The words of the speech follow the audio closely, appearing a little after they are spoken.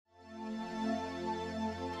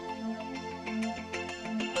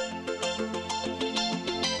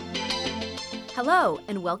Hello,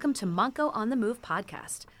 and welcome to Montco on the Move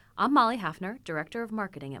podcast. I'm Molly Hafner, Director of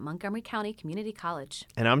Marketing at Montgomery County Community College.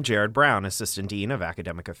 And I'm Jared Brown, Assistant Dean of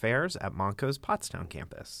Academic Affairs at Montco's Pottstown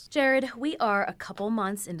campus. Jared, we are a couple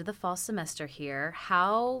months into the fall semester here.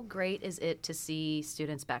 How great is it to see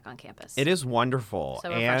students back on campus? It is wonderful. So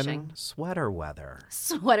refreshing. And sweater weather.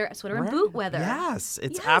 Sweater and boot weather. Yes,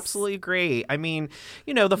 it's absolutely great. I mean,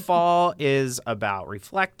 the fall is about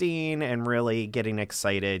reflecting and really getting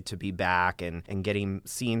excited to be back and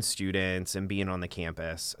seeing students and being on the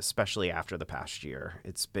campus, especially after the past year.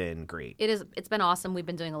 It's been great. It's been awesome. We've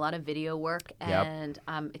been doing a lot of video work, and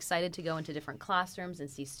I'm excited to go into different classrooms and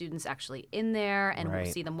see students actually in there, and we'll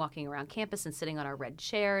see them walking around campus and sitting on our red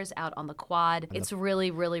chairs out on the quad. It's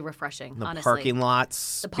really, really refreshing, honestly. Parking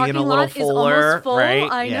lots the parking being a little lot fuller, is almost full.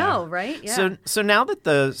 right? I know, right? Yeah. So now that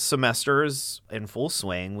the semester is in full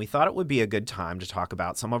swing, we thought it would be a good time to talk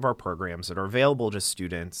about some of our programs that are available to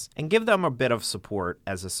students and give them a bit of support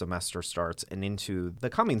as the semester starts and into the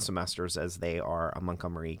coming semesters as they are a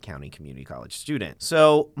Montgomery County Community College student.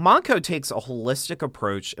 So Montco takes a holistic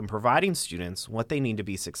approach in providing students what they need to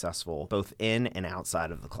be successful both in and outside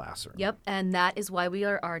of the classroom. Yep, and that is why we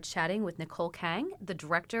are chatting with Nicole Kang, the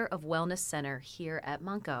Director of Wellness Center here at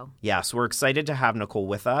Montco. Yes, we're excited to have Nicole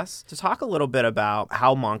with us to talk a little bit about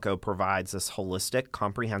how Montco provides this holistic,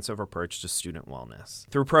 comprehensive approach to student wellness.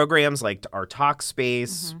 Through programs like our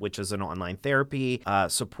Talkspace, which is an online therapy,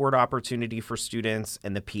 support opportunity for students,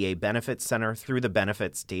 and the PA Benefits Center through the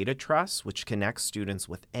Benefits Data Trust, which connects students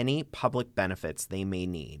with any public benefits they may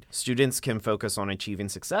need. Students can focus on achieving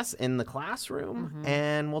success in the classroom,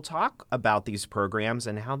 and we'll talk about these programs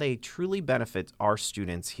and how they truly benefit our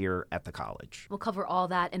students here at the college. We'll cover all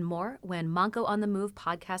that and more when Montco on the Move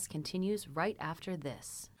podcast continues right after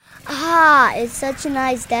this. It's such a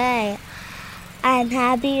nice day. I'm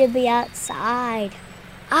happy to be outside.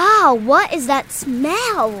 What is that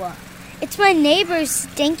smell? It's my neighbor's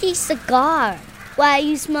stinky cigar. Why are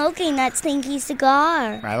you smoking that stinky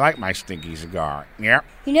cigar? I like my stinky cigar. Yep.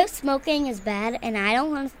 Smoking is bad, and I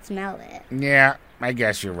don't want to smell it. Yeah, I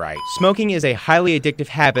guess you're right. Smoking is a highly addictive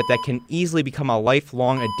habit that can easily become a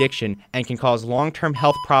lifelong addiction and can cause long-term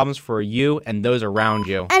health problems for you and those around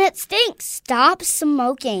you. And it stinks. Stop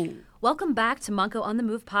smoking. Welcome back to Montco on the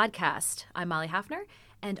Move podcast. I'm Molly Hafner,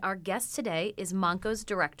 and our guest today is Montco's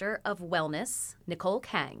Director of Wellness, Nicole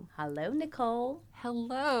Kang. Hello, Nicole.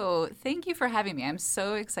 Hello. Thank you for having me. I'm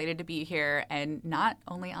so excited to be here, and not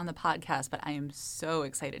only on the podcast, but I am so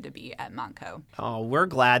excited to be at Montco. Oh, we're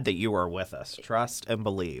glad that you are with us. Trust and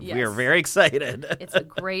believe. Yes. We are very excited. It's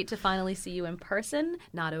great to finally see you in person,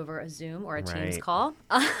 not over a Zoom or a Teams call.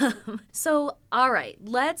 So, all right,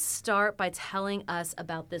 let's start by telling us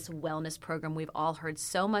about this wellness program we've all heard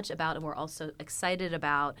so much about and we're also excited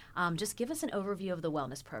about. Just give us an overview of the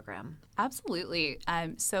wellness program. Absolutely.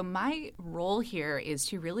 So my role here is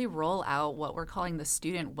to really roll out what we're calling the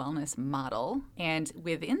student wellness model. And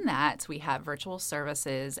within that, we have virtual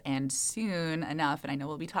services, and soon enough, and I know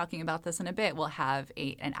we'll be talking about this in a bit, we'll have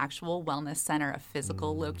an actual wellness center, a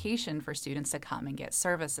physical location for students to come and get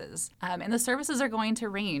services. And the services are going to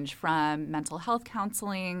range from mental health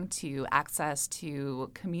counseling to access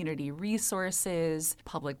to community resources,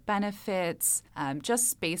 public benefits, just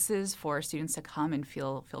spaces for students to come and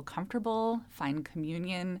feel comfortable, find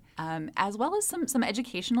communion, as well as some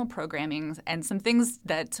educational programming and some things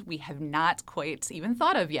that we have not quite even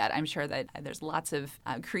thought of yet. I'm sure that there's lots of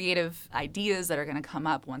creative ideas that are going to come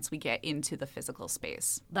up once we get into the physical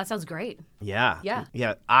space. That sounds great. Yeah.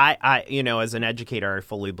 I as an educator, I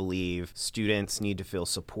fully believe students need to feel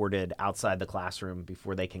supported outside the classroom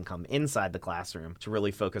before they can come inside the classroom to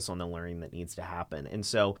really focus on the learning that needs to happen. And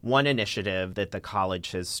so one initiative that the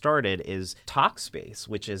college has started is Talkspace,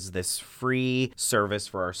 which is this free service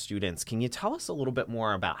for our students. Can you tell us a little bit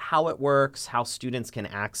more about how it works, how students can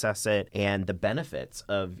access it, and the benefits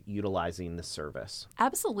of utilizing the service?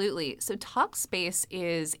 Absolutely. So Talkspace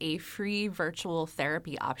is a free virtual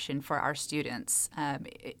therapy option for our students.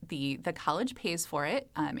 The college pays for it.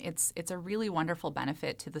 It's a really wonderful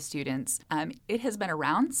benefit to the students. It has been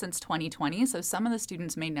around since 2020, so some of the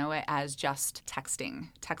students may know it as just texting,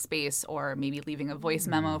 text-based, or maybe leaving a voice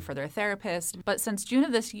memo for their therapist. But since June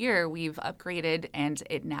of this year, we've upgraded, and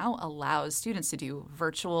it now allows students to do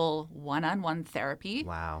virtual one-on-one therapy.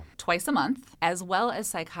 Wow. twice a month, as well as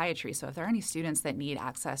psychiatry. So if there are any students that need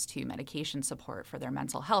access to medication support for their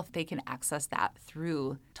mental health, they can access that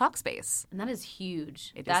through Talkspace. And that is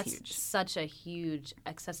huge. That's huge. Such a huge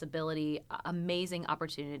accessibility, amazing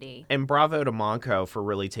opportunity. And bravo to Monco for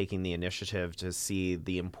really taking the initiative to see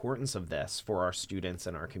the importance of this for our students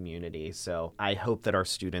and our community. So I hope that our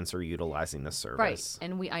students are utilizing this service. Right.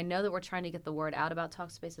 And I know that we're trying to get the word out about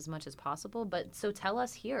Talkspace as much as possible, but so tell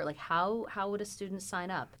us here, like how would a student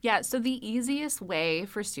sign up? Yeah, so the easiest way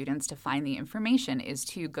for students to find the information is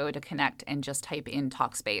to go to Connect and just type in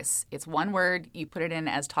Talkspace. It's one word. You put it in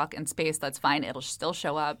as Talk and Space, that's fine. It'll still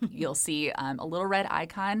show up. You'll see a little red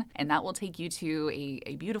icon, and that will take you to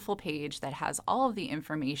a beautiful page that has all of the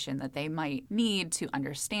information that they might need to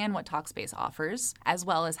understand what Talkspace offers, as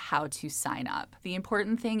well as how to sign up. The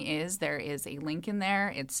important thing is there is a link in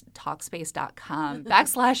there. It's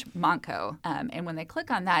Talkspace.com/Monco. And when they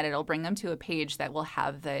click on that, it'll bring them to a page that will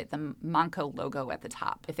have the Monco logo at the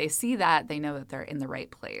top. If they see that, they know that they're in the right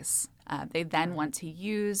place. They then want to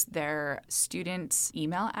use their student's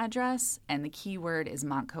email address, and the keyword is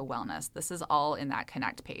Monco Wellness. This is all in that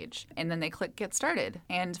Connect page. And then they click Get Started.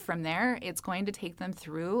 And from there, it's going to take them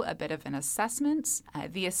through a bit of an assessment.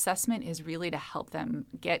 The assessment is really to help them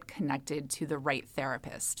get connected to the right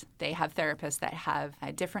therapist. They have therapists that have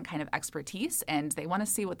a different kind of expertise, and they want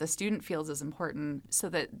to see what the student feels is important so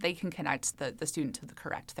that they can connect the student to the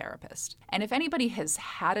correct therapist. And if anybody has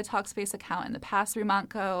had a Talkspace account in the past through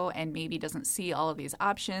Monco and maybe doesn't see all of these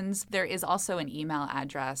options, there is also an email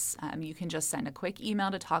address. You can just send a quick email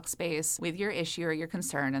to Talkspace with your issue or your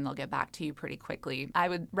concern, and they'll get back to you pretty quickly. I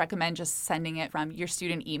would recommend just sending it from your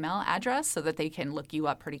student email address so that they can look you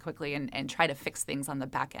up pretty quickly and try to fix things on the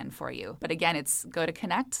back end for you. But again, it's go to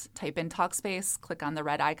Connect, type in Talkspace, click on the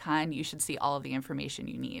red icon. You should see all of the information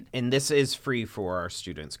you need. And this is free for our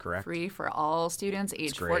students, correct? Free for all students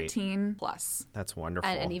age 14 plus. That's wonderful.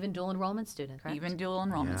 And even dual enrollment students, correct? Even dual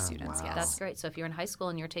enrollment students. Wow. Yes. That's great. So if you're in high school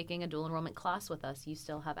and you're taking a dual enrollment class with us, you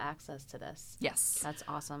still have access to this. Yes. That's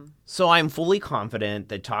awesome. So I'm fully confident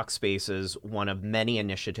that Talkspace is one of many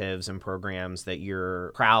initiatives and programs that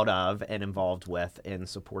you're proud of and involved with in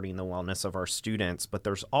supporting the wellness of our students. But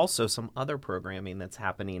there's also some other programming that's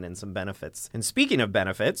happening and some benefits. And speaking of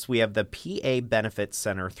benefits, we have the PA Benefits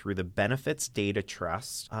Center through the Benefits Data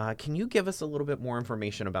Trust. Can you give us a little bit more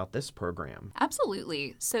information about this program?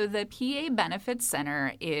 Absolutely. So the PA Benefits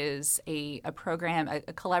Center is a program, a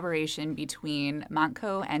collaboration between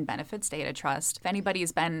Monco and Benefits Data Trust. If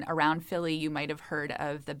anybody's been around Philly, you might have heard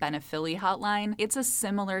of the Benephilly hotline. It's a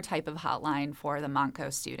similar type of hotline for the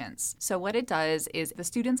Monco students. So what it does is the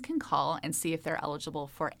students can call and see if they're eligible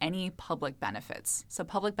for any public benefits. So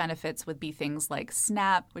public benefits would be things like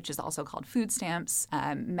SNAP, which is also called food stamps,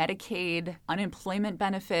 Medicaid, unemployment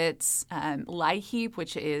benefits, LIHEAP,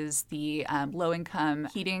 which is the low-income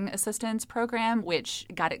heating assistance program, which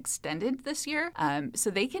got extended this year. So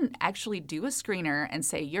they can actually do a screener and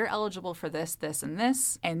say, you're eligible for this, this, and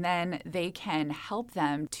this, and then they can help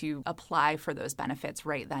them to apply for those benefits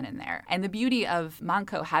right then and there. And the beauty of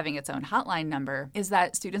Monco having its own hotline number is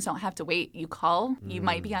that students don't have to wait. You call, you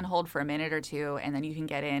might be on hold for a minute or two, and then you can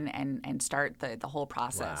get in and start the whole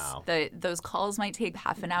process. Wow. Those calls might take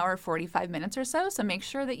half an hour, 45 minutes or so, so make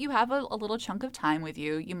sure that you have a little chunk of time with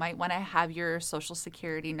you. You might want to have your social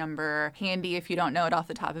security number handy if you don't know it off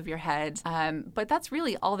the top of your head. But that's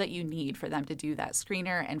really all that you need for them to do that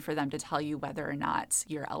screener and for them to tell you whether or not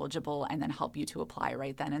you're eligible and then help you to apply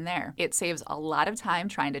right then and there. It saves a lot of time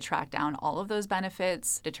trying to track down all of those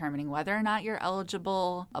benefits, determining whether or not you're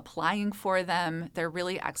eligible, applying for them. They're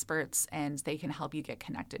really experts and they can help you get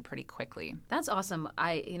connected pretty quickly. That's awesome.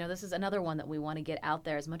 This is another one that we want to get out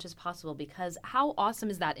there as much as possible, because how awesome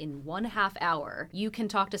is that in 1/2 hour you can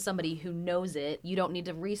talk to somebody who knows it. You don't need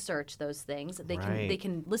to research those things. They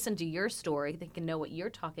can listen to your story. They can know what you're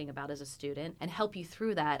talking about as a student and help you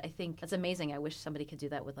through that. I think that's amazing. I wish somebody could do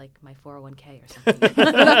that with like my 401k or something.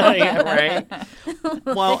 Yeah, right.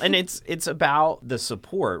 Well, and it's about the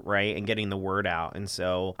support, right, and getting the word out. And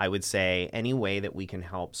so I would say any way that we can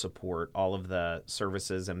help support all of the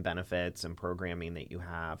services and benefits and programming that you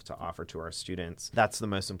have to offer to our students, that's the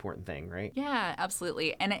most important thing, right? Yeah,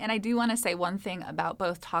 absolutely. And I do want to say one thing about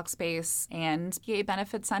both Talkspace and PA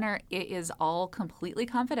Benefits Center. It is all completely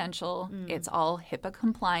confidential. It's all HIPAA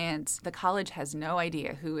compliant. The college has no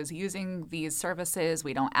idea who is using these services.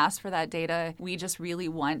 We don't ask for that data. We just really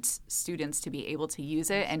want students to be able to use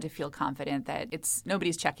it and to feel confident that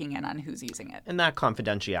nobody's checking in on who's using it. And that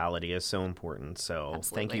confidentiality is so important. So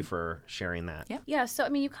Absolutely. Thank you for sharing that. Yep. Yeah, so I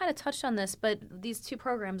mean, you kind of touched on this, but these two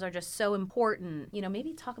programs are just so important.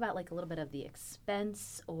 Maybe talk about like a little bit of the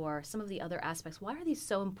expense or some of the other aspects. Why are these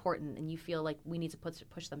so important? And you feel like we need to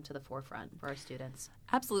push them to the forefront for our students?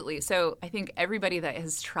 Absolutely. So I think everybody that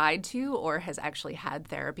has tried to or has actually had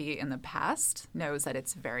therapy in the past knows that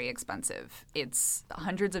it's very expensive. It's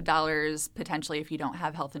hundreds of dollars, potentially if you don't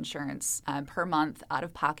have health insurance, per month out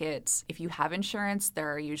of pocket. If you have insurance,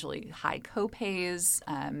 there are usually high copays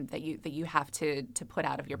that you have to put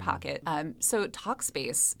out of your pocket. So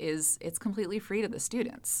Talkspace it's completely free to the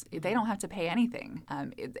students. They don't have to pay anything.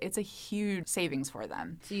 It's a huge savings for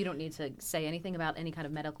them. So you don't need to say anything about any kind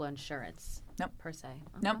of medical insurance? Nope. Per se?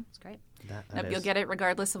 Okay, Nope. That's great. Nope, you'll get it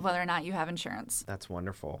regardless of whether or not you have insurance. That's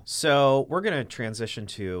wonderful. So we're going to transition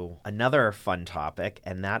to another fun topic,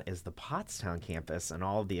 and that is the Pottstown campus and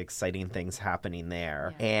all of the exciting things happening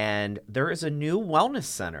there. Yeah. And there is a new wellness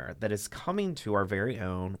center that is coming to our very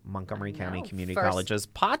own Montgomery County Community College's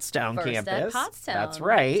Pottstown First campus. at Pottstown. That's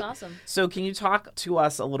right. That's awesome. So can you talk to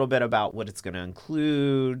us a little bit about what it's going to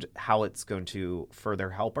include, how it's going to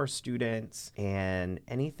further help our students, and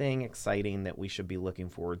anything exciting that we should be looking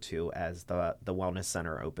forward to as the Wellness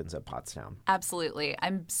Center opens at Pottstown? Absolutely.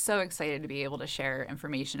 I'm so excited to be able to share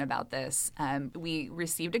information about this. We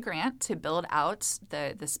received a grant to build out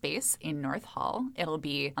the space in North Hall. It'll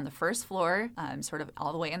be on the first floor, sort of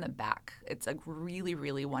all the way in the back. It's a really,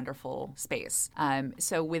 really wonderful space.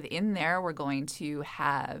 So within there, we're going to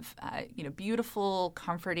have beautiful,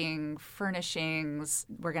 comforting furnishings.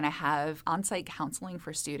 We're going to have on-site counseling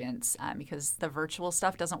for students because the virtual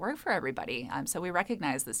stuff doesn't work for everybody. So we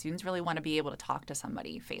recognize that students really want to be able to talk to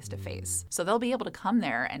somebody face-to-face. So they'll be able to come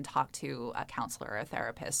there and talk to a counselor or a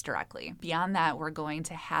therapist directly. Beyond that, we're going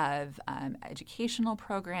to have educational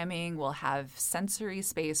programming. We'll have sensory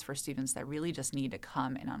space for students that really just need to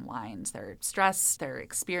come and unwind. They're stressed. They're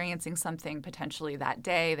experiencing something potentially that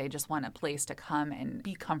day. They just want a place to come and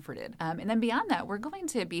be comforted. And then beyond that, we're going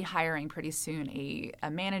to be hiring pretty soon a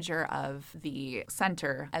manager of the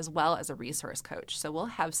center as well as a resource coach. So we'll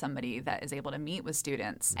have somebody that is able to meet with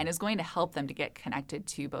students and is going to help them to get connected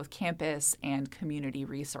to both campus and community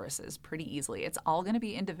resources pretty easily. It's all going to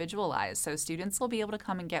be individualized, so students will be able to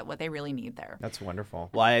come and get what they really need there. That's wonderful.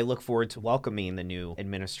 Well, I look forward to welcoming the new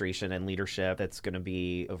administration and leadership that's going to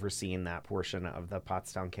be overseeing that portion of the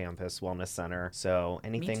Pottstown Campus Wellness Center. So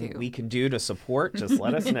anything we can do to support, just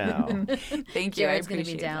let us know. Thank you. Jared's I going to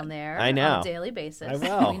be appreciate down that. there I know. on a daily basis. I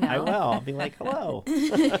will. We know. I will. I'll be like, hello.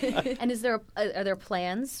 And are there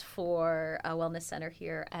plans for a wellness center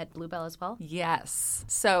here at Bluebell as well? Yes.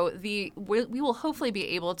 So we will hopefully be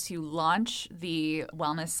able to launch the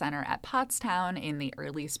Wellness Center at Pottstown in the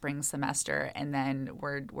early spring semester, and then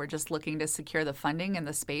we're just looking to secure the funding and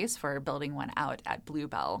the space for building one out at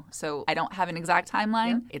Bluebell. So I don't have an exact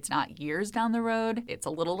timeline. It's not years down the road. It's a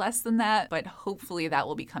little less than that, but hopefully that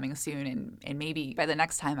will be coming soon, and maybe by the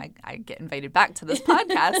next time I get invited back to this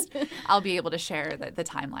podcast, I'll be able to share the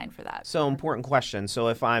timeline for that. So important question. So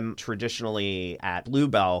if I'm traditionally at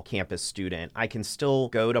Bluebell campus student, I can still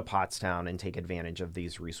go to Pottstown and take advantage of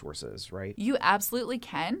these resources, right? You absolutely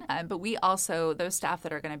can, but we also, those staff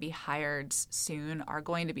that are going to be hired soon are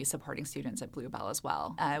going to be supporting students at Bluebell as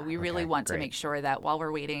well. We really want to make sure that while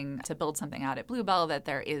we're waiting to build something out at Bluebell, that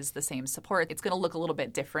there is the same support. It's going to look a little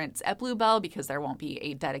bit different at Bluebell because there won't be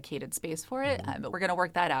a dedicated space for it, but we're going to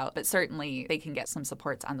work that out. But certainly they can get some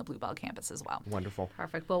supports on the Bluebell campus as well. Wonderful.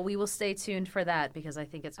 Perfect. Well, we will stay tuned for that because I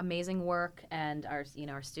think it's amazing work, and our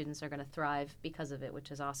students are going to thrive because of it,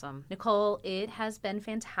 which is awesome. Nicole, it has been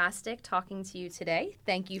fantastic talking to you today.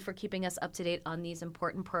 Thank you for keeping us up to date on these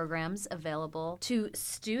important programs available to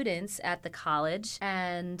students at the college.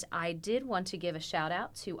 And I did want to give a shout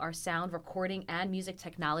out to our sound recording and music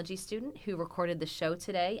technology student who recorded the show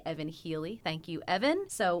today, Evan Healy. Thank you, Evan.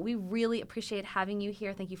 So we really appreciate having you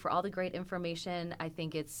here. Thank you for all the great information. I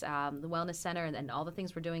think it's the Wellness Center and all the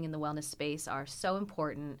things we're doing in the wellness space are so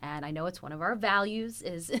important. And I know it's one of our values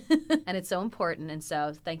and it's so important. And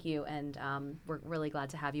so thank you. And we're really glad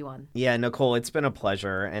to have you on. Yeah, Nicole, it's been a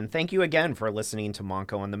pleasure. And thank you again for listening to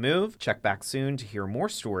Monco on the Move. Check back soon to hear more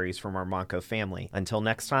stories from our Monco family. Until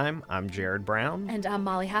next time, I'm Jared Brown. And I'm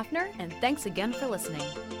Molly Hafner. And thanks again for listening.